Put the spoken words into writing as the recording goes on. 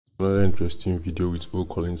Another interesting video with O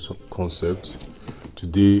Collins concept.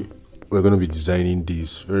 Today we're going to be designing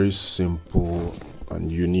this very simple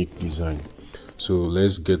and unique design. So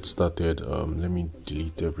let's get started. Let me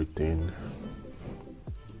delete everything.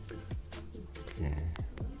 Okay.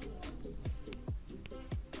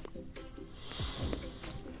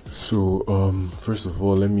 So first of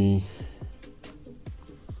all, let me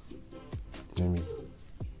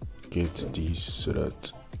get this so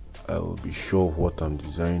that I'll be sure of what I'm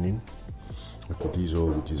designing. Okay, these all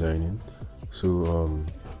will be designing. So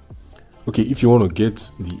okay, if you want to get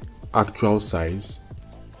the actual size,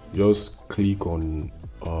 just click on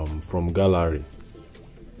from gallery,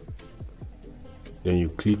 then you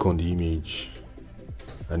click on the image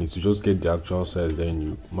and it will just get the actual size. Then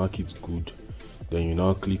you mark it good, then you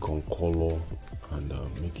now click on color and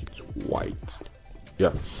make it white.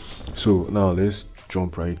 Yeah, so now let's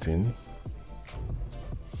jump right in.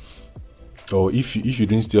 Or if you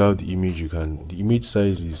didn't still have the image, you can. The image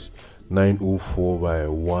size is 904 by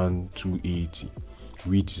 1280.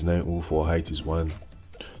 Width is 904, height is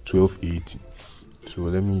 1280. So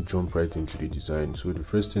let me jump right into the design. So the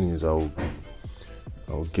first thing is I'll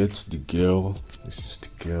get the girl. This is the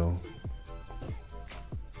girl.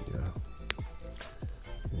 Yeah.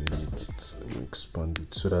 Let me expand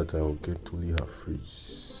it so that I'll get only her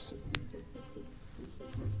face.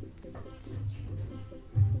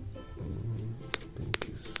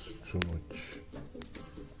 Too much.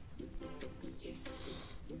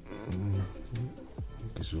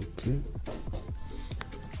 It's okay.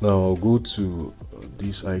 Now I'll go to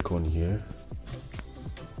this icon here,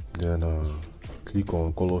 then click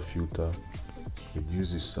on color filter,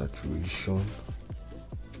 reduce the saturation.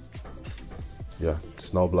 Yeah,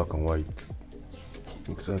 it's now black and white.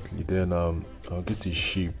 Exactly. Then I'll get a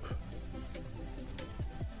shape.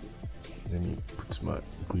 Let me put my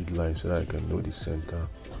grid line so that I can know the center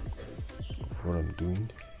of what I'm doing.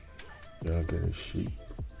 Then I'll get a shape.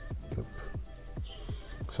 Yep.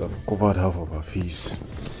 So I've covered half of her face.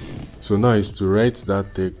 So now is to write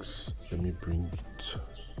that text. Let me bring it.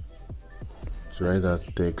 To write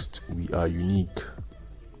that text, we are unique.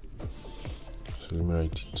 So let me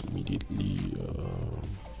write it immediately.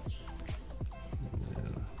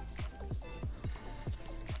 Yeah.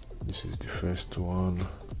 This is the first one.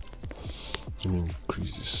 Let me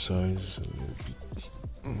increase the size a little bit.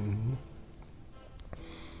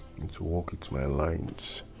 Need to work with my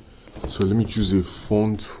lines. So let me choose a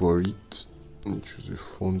font for it. Let me choose a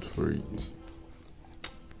font for it.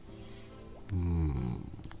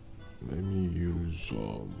 Let me use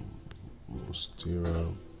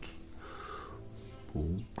Monstera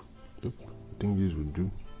Bold. Yep, I think this will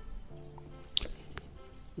do.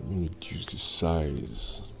 Let me reduce the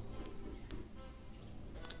size.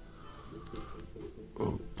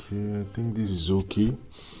 Okay, I think this is okay.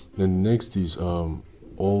 Then next is all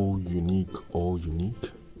unique. Oh.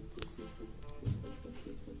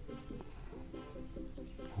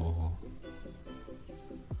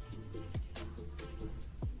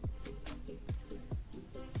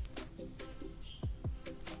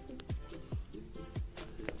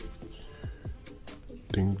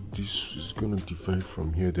 I think this is gonna divide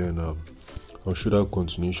from here. Then I'll show that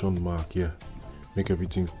continuation mark here. Make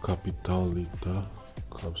everything capital later.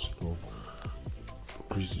 Caps lock.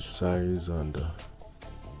 Increase the size and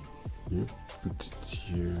yeah, put it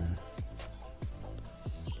here.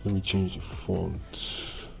 Let me change the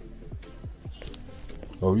font.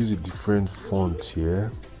 I'll use a different font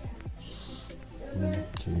here.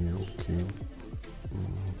 Okay.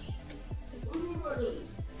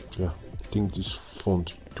 Yeah, I think this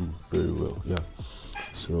font will do very well. Yeah,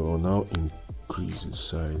 so I'll now increase the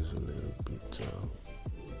size a little bit.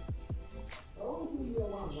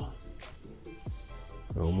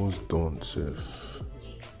 Almost done, Seth.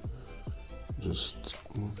 Just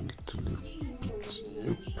move it a little bit.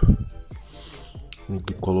 Yep. Make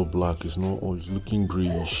the color black. It's not always looking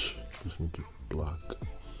grayish. Just make it black.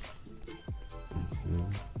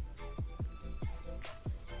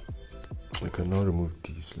 I can now remove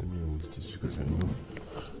this. Let me remove this because I know.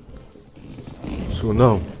 So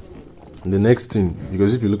now, the next thing,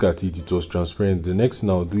 because if you look at it, it was transparent. The next thing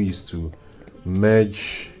I'll do is to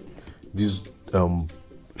merge this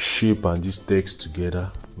shape and this text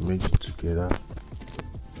together. Merge it together.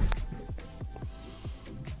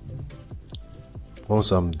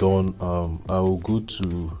 Once I'm done, I will go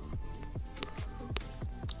to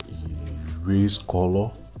erase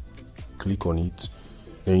color, click on it,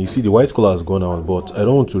 and you see the white color has gone out, but I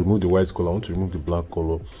don't want to remove the white color, I want to remove the black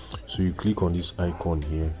color. So you click on this icon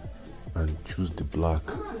here and choose the black.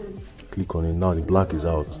 Click on it. Now the black is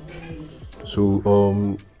out. So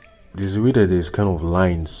there's a way that there's kind of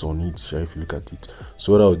lines on it if you look at it.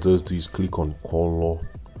 So what I'll just do is click on color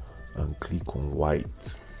and click on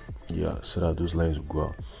white, yeah, so that those lines will go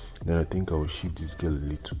out. Then I think I will shift this girl a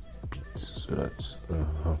little bit so that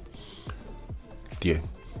yeah.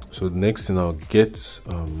 So the next thing, I'll get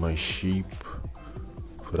my shape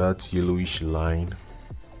for that yellowish line,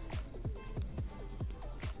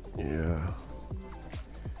 yeah,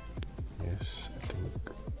 yes, I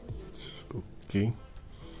think it's okay.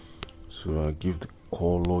 So I'll give the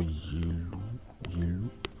color yellow.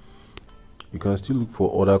 You can still look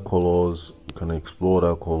for other colors, you can explore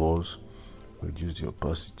other colors. Reduce the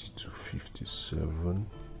opacity to 57.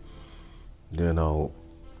 Then I'll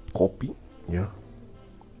copy, yeah,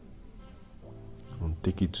 and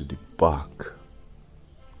take it to the back.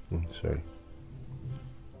 Sorry.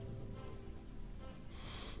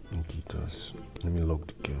 Okay, it does. Let me lock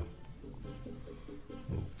the girl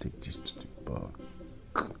and take this to the back.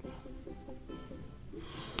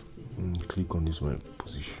 And click on this, my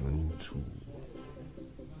positioning tool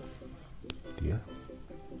there.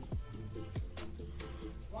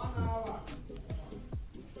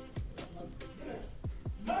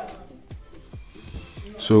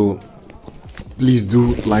 So please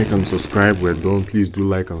do like and subscribe. We're done. Please do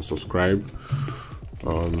like and subscribe.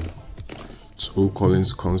 It's O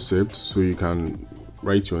Collins Concept, so you can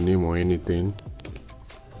write your name or anything.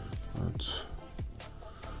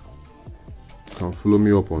 You can follow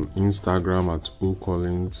me up on Instagram at O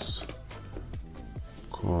Collins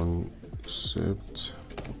Concept.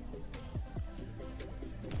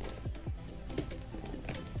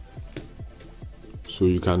 So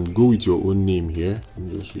you can go with your own name here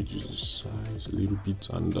and just reduce the size a little bit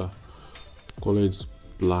and color it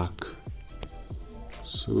black.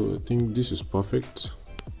 So I think this is perfect.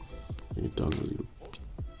 Bring it down a little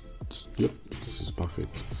bit. Yep, this is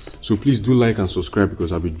perfect. So please do like and subscribe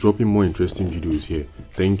because I'll be dropping more interesting videos here.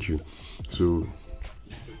 Thank you. So